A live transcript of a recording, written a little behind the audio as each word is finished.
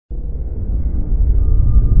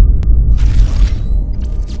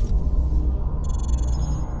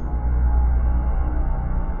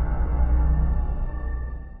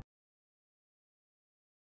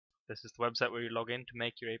This is the website where you log in to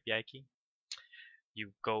make your API key.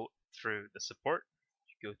 You go through the support,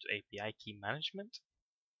 you go to API key management,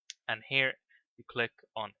 and here you click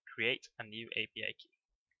on create a new API key.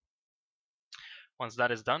 Once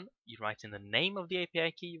that is done, you write in the name of the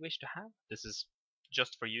API key you wish to have. This is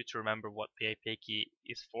just for you to remember what the API key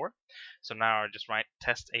is for. So now I just write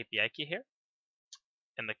test API key here.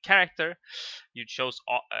 In the character, you choose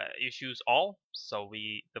all, so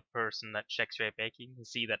the person that checks your API key can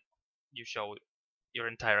see that you show your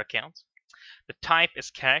entire account. The type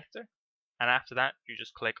is character, and after that you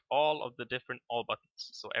just click all of the different all buttons,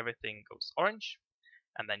 so everything goes orange,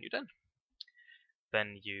 and then you're done.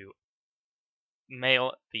 Then you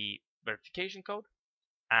mail the verification code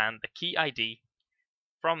and the key ID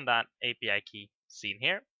from that API key seen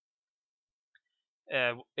here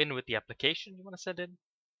in with the application you want to send in,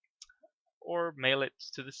 or mail it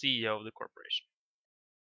to the CEO of the corporation.